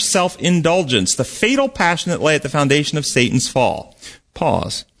desire for self-indulgence, the fatal passion that lay at the foundation of Satan's fall.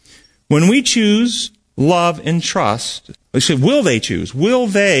 Pause. When we choose love and trust, will they choose? Will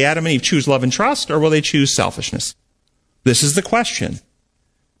they, Adam and Eve, choose love and trust, or will they choose selfishness? This is the question.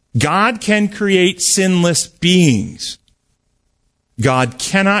 God can create sinless beings. God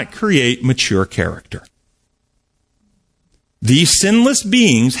cannot create mature character. These sinless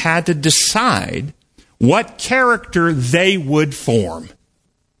beings had to decide what character they would form.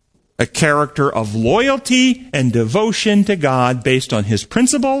 A character of loyalty and devotion to God based on His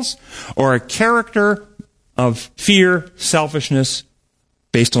principles, or a character of fear, selfishness,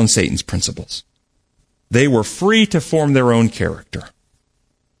 based on Satan's principles. They were free to form their own character.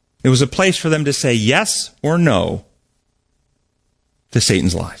 It was a place for them to say yes or no to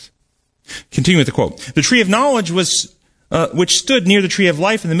Satan's lies. Continue with the quote. The tree of knowledge was which stood near the tree of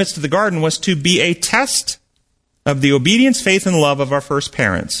life in the midst of the garden, was to be a test of the obedience, faith, and love of our first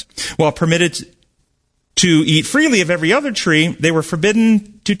parents. While permitted to eat freely of every other tree, they were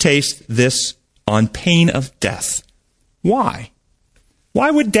forbidden to taste this on pain of death. Why?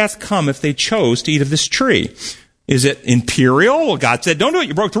 Why would death come if they chose to eat of this tree? Is it imperial? Well, God said, don't do it.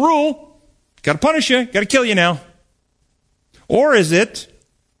 You broke the rule. Got to punish you. Got to kill you now. Or is it,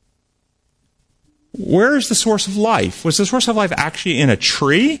 where is the source of life? Was the source of life actually in a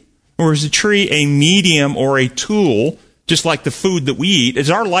tree? Or is a tree a medium or a tool, just like the food that we eat? Does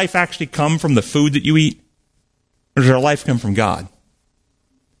our life actually come from the food that you eat? Or does our life come from God?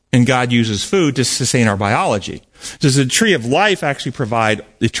 And God uses food to sustain our biology. Does the tree of life actually provide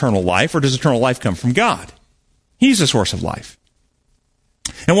eternal life, or does eternal life come from God? He's the source of life.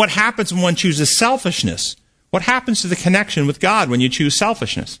 And what happens when one chooses selfishness? What happens to the connection with God when you choose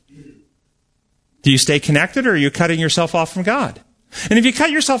selfishness? Do you stay connected, or are you cutting yourself off from God? And if you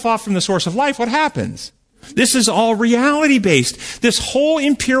cut yourself off from the source of life, what happens? This is all reality-based. This whole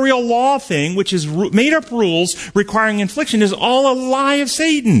imperial law thing, which is made-up rules requiring infliction, is all a lie of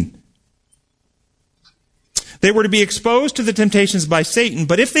Satan. They were to be exposed to the temptations by Satan,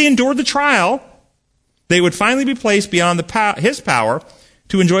 but if they endured the trial, they would finally be placed beyond his power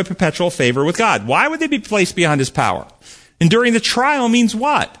to enjoy perpetual favor with God. Why would they be placed beyond his power? Enduring the trial means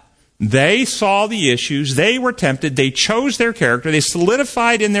what? They saw the issues, they were tempted, they chose their character, they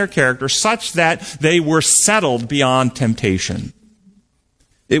solidified in their character such that they were settled beyond temptation.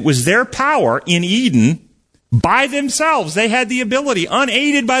 It was their power in Eden by themselves. They had the ability,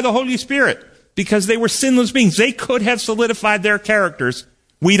 unaided by the Holy Spirit, because they were sinless beings. They could have solidified their characters.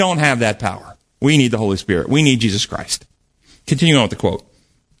 We don't have that power. We need the Holy Spirit. We need Jesus Christ. Continuing on with the quote.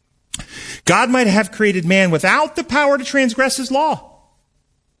 God might have created man without the power to transgress his law.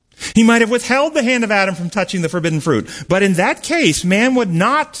 He might have withheld the hand of Adam from touching the forbidden fruit. But in that case, man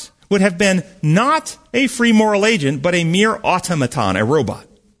would have been not a free moral agent, but a mere automaton, a robot.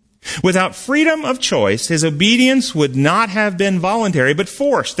 Without freedom of choice, his obedience would not have been voluntary, but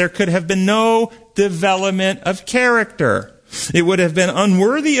forced. There could have been no development of character. It would have been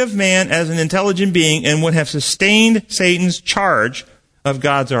unworthy of man as an intelligent being and would have sustained Satan's charge of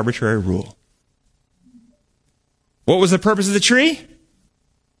God's arbitrary rule. What was the purpose of the tree?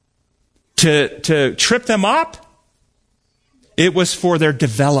 To trip them up? It was for their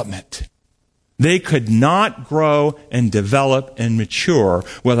development. They could not grow and develop and mature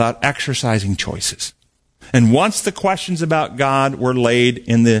without exercising choices. And once the questions about God were laid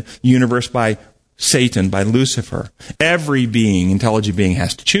in the universe by Satan, by Lucifer, every being, intelligent being,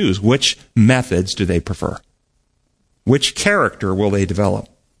 has to choose which methods do they prefer. Which character will they develop?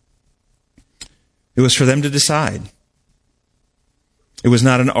 It was for them to decide. It was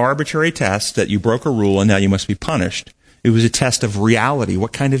not an arbitrary test that you broke a rule and now you must be punished. It was a test of reality.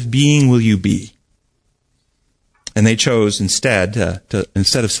 What kind of being will you be? And they chose instead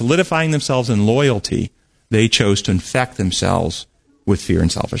of solidifying themselves in loyalty, they chose to infect themselves with fear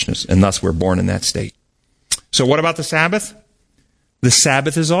and selfishness. And thus we're born in that state. So what about the Sabbath? The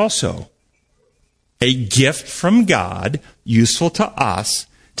Sabbath is also a gift from God, useful to us,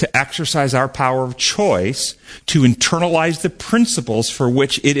 to exercise our power of choice, to internalize the principles for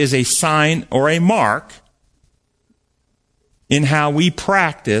which it is a sign or a mark in how we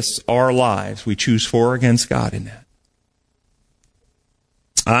practice our lives. We choose for or against God in that.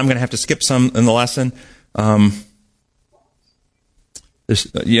 I'm going to have to skip some in the lesson. I'm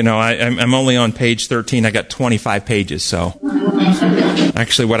only on page 13. I got 25 pages, so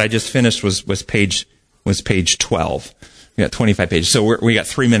actually what I just finished was page 12. We got 25 pages, so we got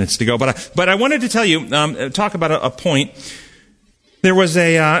 3 minutes to go. But I wanted to tell you, talk about a point. There was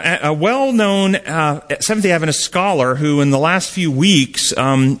a well-known Seventh-day Adventist scholar who, in the last few weeks,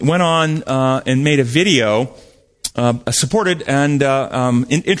 went on and made a video, supported and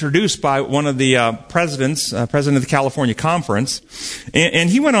introduced by one of the president of the California Conference, and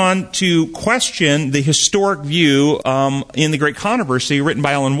he went on to question the historic view in the Great Controversy written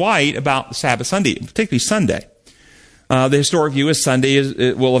by Ellen White about Sabbath Sunday, particularly Sunday. The historic view is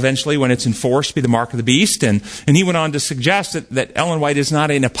Sunday will eventually, when it's enforced, be the mark of the beast. And he went on to suggest that Ellen White is not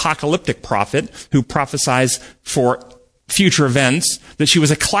an apocalyptic prophet who prophesies for future events, that she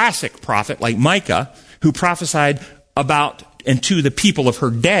was a classic prophet like Micah who prophesied about and to the people of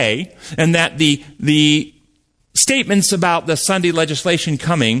her day, and that the statements about the Sunday legislation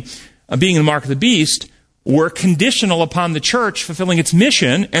coming, being the mark of the beast, were conditional upon the church fulfilling its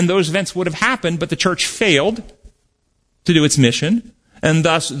mission, and those events would have happened, but the church failed to do its mission, and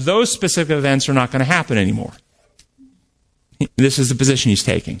thus those specific events are not going to happen anymore. This is the position he's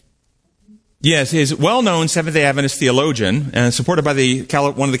taking. Yes, he's a well-known Seventh-day Adventist theologian, supported by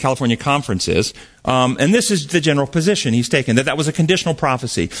one of the California conferences, and this is the general position he's taken, that was a conditional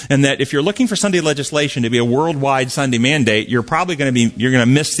prophecy, and that if you're looking for Sunday legislation to be a worldwide Sunday mandate, you're going to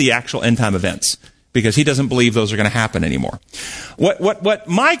miss the actual end-time events, because he doesn't believe those are going to happen anymore. What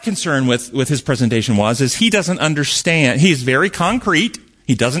my concern with his presentation is he doesn't understand. He's very concrete,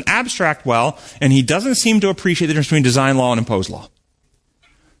 he doesn't abstract well, and he doesn't seem to appreciate the difference between design law and imposed law.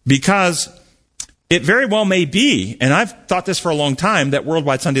 Because it very well may be, and I've thought this for a long time, that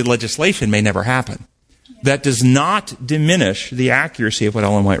worldwide Sunday legislation may never happen. That does not diminish the accuracy of what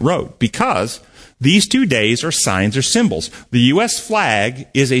Ellen White wrote, because these 2 days are signs or symbols. The U.S. flag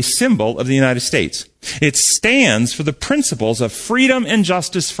is a symbol of the United States. It stands for the principles of freedom and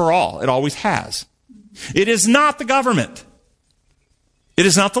justice for all. It always has. It is not the government. It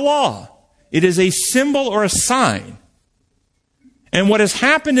is not the law. It is a symbol or a sign. And what has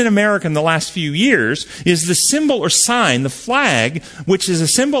happened in America in the last few years is the symbol or sign, the flag, which is a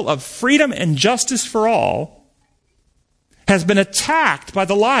symbol of freedom and justice for all, has been attacked by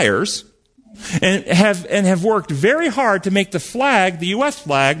the liars and have worked very hard to make the flag, the U.S.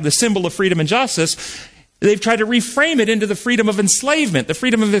 flag, the symbol of freedom and justice. They've tried to reframe it into the freedom of enslavement, the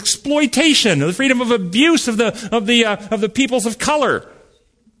freedom of exploitation, the freedom of abuse of the peoples of color.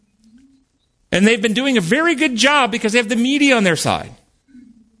 And they've been doing a very good job because they have the media on their side.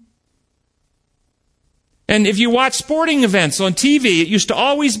 And if you watch sporting events on TV, it used to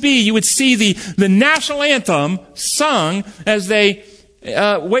always be, you would see the national anthem sung as they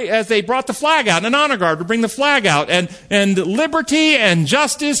brought the flag out, and an honor guard would bring the flag out, and liberty and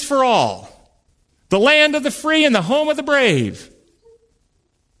justice for all. The land of the free and the home of the brave.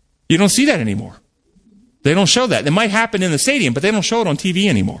 You don't see that anymore. They don't show that. It might happen in the stadium, but they don't show it on TV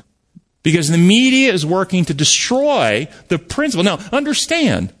anymore. Because the media is working to destroy the principle. Now,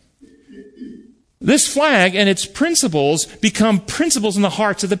 understand, this flag and its principles become principles in the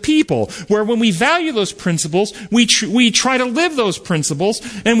hearts of the people, where when we value those principles, we try to live those principles,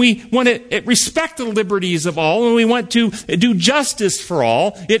 and we want to respect the liberties of all, and we want to do justice for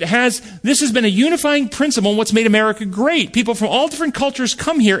all. This has been a unifying principle in what's made America great. People from all different cultures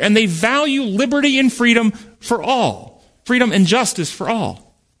come here, and they value liberty and freedom for all. Freedom and justice for all.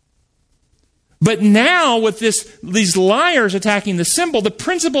 But now, with these liars attacking the symbol, the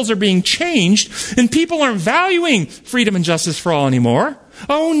principles are being changed, and people aren't valuing freedom and justice for all anymore.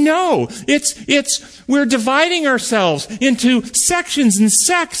 Oh no, we're dividing ourselves into sections and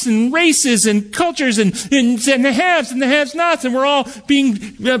sects and races and cultures and the haves and the have-nots, and we're all being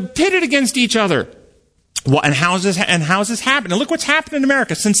pitted against each other. Well, and how's this happening? And look what's happened in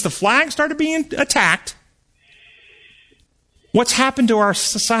America since the flag started being attacked. What's happened to our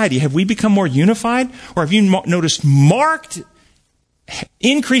society? Have we become more unified? Or have you noticed marked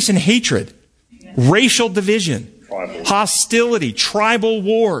increase in hatred, racial division, hostility, tribal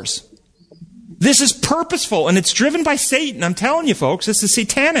wars? This is purposeful, and it's driven by Satan. I'm telling you, folks, this is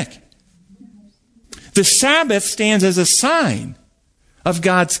satanic. The Sabbath stands as a sign of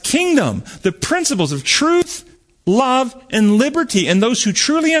God's kingdom, the principles of truth, love, and liberty. And those who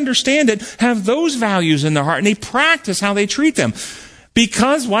truly understand it have those values in their heart, and they practice how they treat them.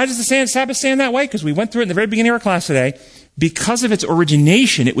 Because, why does the Sabbath stand that way? Because we went through it in the very beginning of our class today. Because of its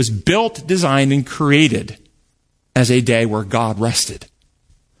origination, it was built, designed, and created as a day where God rested.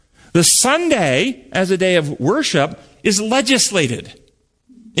 The Sunday, as a day of worship, is legislated.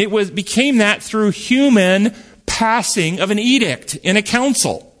 It became that through human passing of an edict in a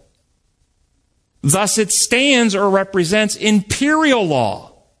council. Thus it stands or represents imperial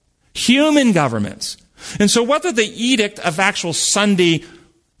law, human governments. And so whether the edict of actual Sunday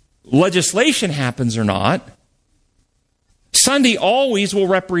legislation happens or not, Sunday always will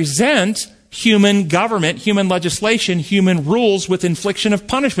represent human government, human legislation, human rules with infliction of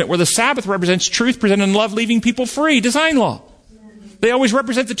punishment, where the Sabbath represents truth presented in love, leaving people free, design law. They always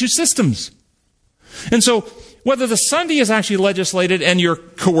represent the two systems. And so whether the Sunday is actually legislated and you're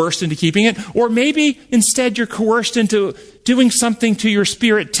coerced into keeping it, or maybe instead you're coerced into doing something to your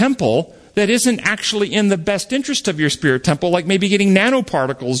spirit temple that isn't actually in the best interest of your spirit temple, like maybe getting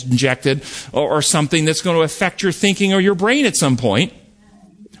nanoparticles injected or something that's going to affect your thinking or your brain at some point,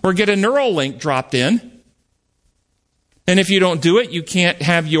 or get a neural link dropped in. And if you don't do it, you can't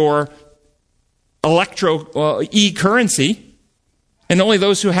have your e-currency. And only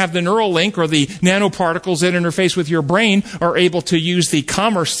those who have the neural link or the nanoparticles that interface with your brain are able to use the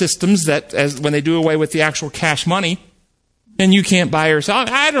commerce systems that, as when they do away with the actual cash money. And you can't buy or sell.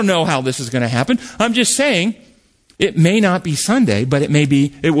 I don't know how this is going to happen. I'm just saying it may not be Sunday, but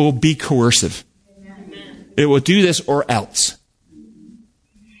it will be coercive. Amen. It will do this or else.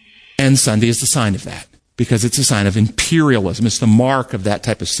 And Sunday is the sign of that, because it's a sign of imperialism. It's the mark of that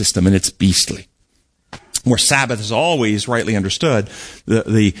type of system, and it's beastly. Where Sabbath is always rightly understood,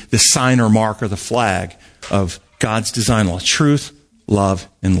 the sign or mark or the flag of God's design law, truth, love,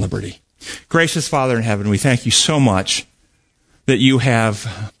 and liberty. Gracious Father in heaven, we thank you so much that you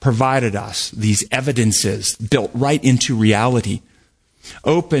have provided us these evidences built right into reality.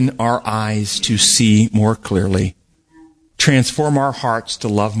 Open our eyes to see more clearly, transform our hearts to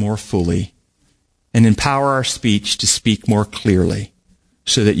love more fully, and empower our speech to speak more clearly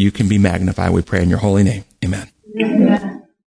so that you can be magnified. We pray in your holy name. Amen.